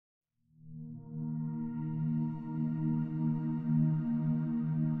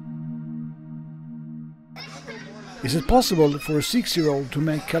Is it possible for a 6-year-old to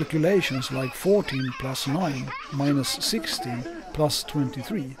make calculations like 14 plus 9 minus 16 plus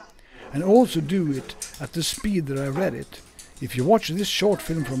 23, and also do it at the speed that I read it? If you watch this short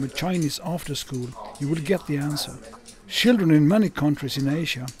film from a Chinese after school, you will get the answer. Children in many countries in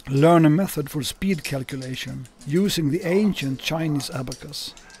Asia learn a method for speed calculation using the ancient Chinese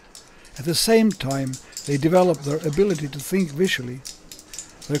abacus. At the same time, they develop their ability to think visually,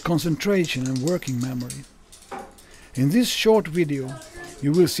 their concentration and working memory. In this short video,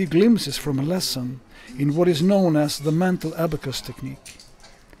 you will see glimpses from a lesson in what is known as the Mental Abacus technique.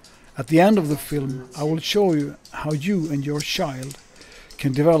 At the end of the film, I will show you how you and your child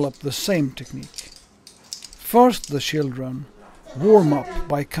can develop the same technique. First, the children warm up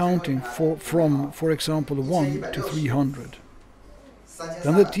by counting from, for example, 1 to 300.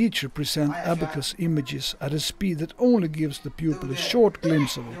 Then the teacher presents abacus images at a speed that only gives the pupil a short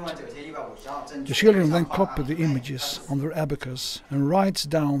glimpse of it. The children then copy the images on their abacus and writes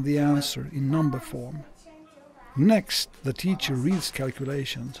down the answer in number form. Next, the teacher reads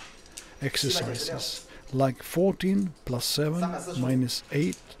calculations, exercises like 14 plus 7 minus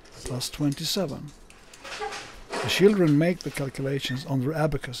 8 plus 27. The children make the calculations on their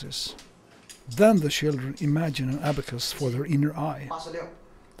abacuses. Then the children imagine an abacus for their inner eye.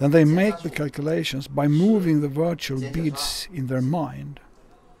 Then they make the calculations by moving the virtual beads in their mind.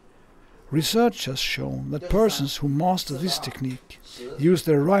 Research has shown that persons who master this technique use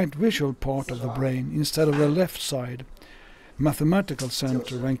their right visual part of the brain instead of the left side, mathematical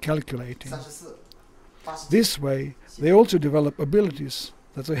center, when calculating. This way, they also develop abilities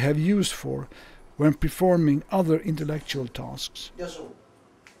that they have use for when performing other intellectual tasks.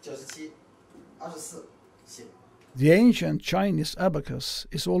 The ancient Chinese abacus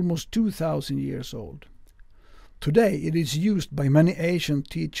is almost 2,000 years old. Today it is used by many Asian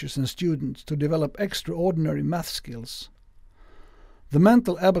teachers and students to develop extraordinary math skills. The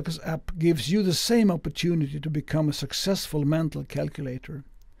Mental Abacus app gives you the same opportunity to become a successful mental calculator.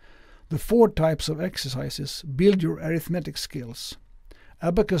 The 4 types of exercises build your arithmetic skills.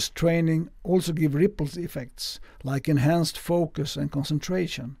 Abacus training also gives ripple effects like enhanced focus and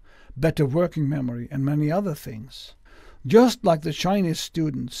concentration, better working memory and many other things. Just like the Chinese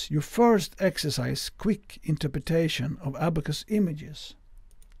students, you first exercise quick interpretation of abacus images.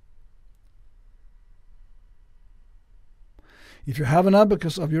 If you have an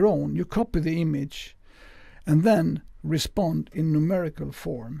abacus of your own, you copy the image and then respond in numerical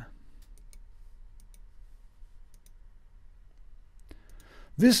form.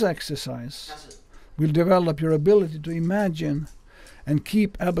 This exercise will develop your ability to imagine and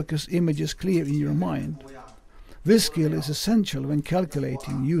keep abacus images clear in your mind. This skill is essential when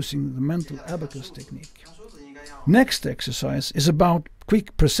calculating using the Mental Abacus technique. Next exercise is about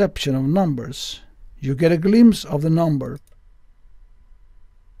quick perception of numbers. You get a glimpse of the number.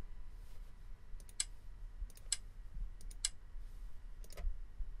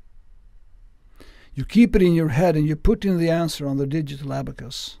 You keep it in your head and you put in the answer on the digital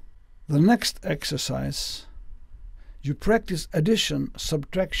abacus. The next exercise, you practice addition,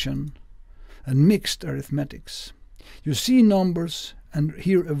 subtraction, and mixed arithmetics. You see numbers and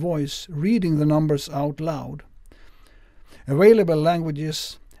hear a voice reading the numbers out loud. Available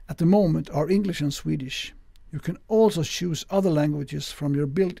languages at the moment are English and Swedish. You can also choose other languages from your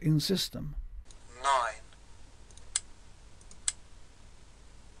built-in system. 9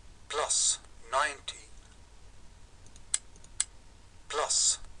 plus 19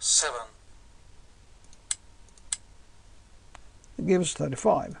 plus 7 gives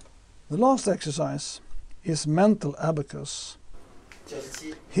 35. The last exercise is Mental Abacus.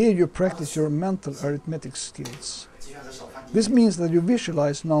 Here you practice your mental arithmetic skills. This means that you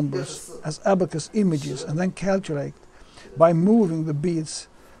visualize numbers as abacus images and then calculate by moving the beads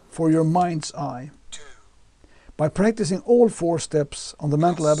for your mind's eye. By practicing all 4 steps on the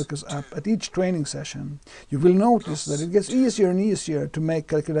Mental Abacus app at each training session, you will notice that it gets easier and easier to make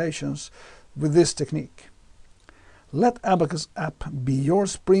calculations with this technique. Let Abacus app be your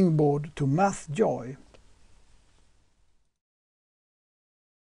springboard to math joy.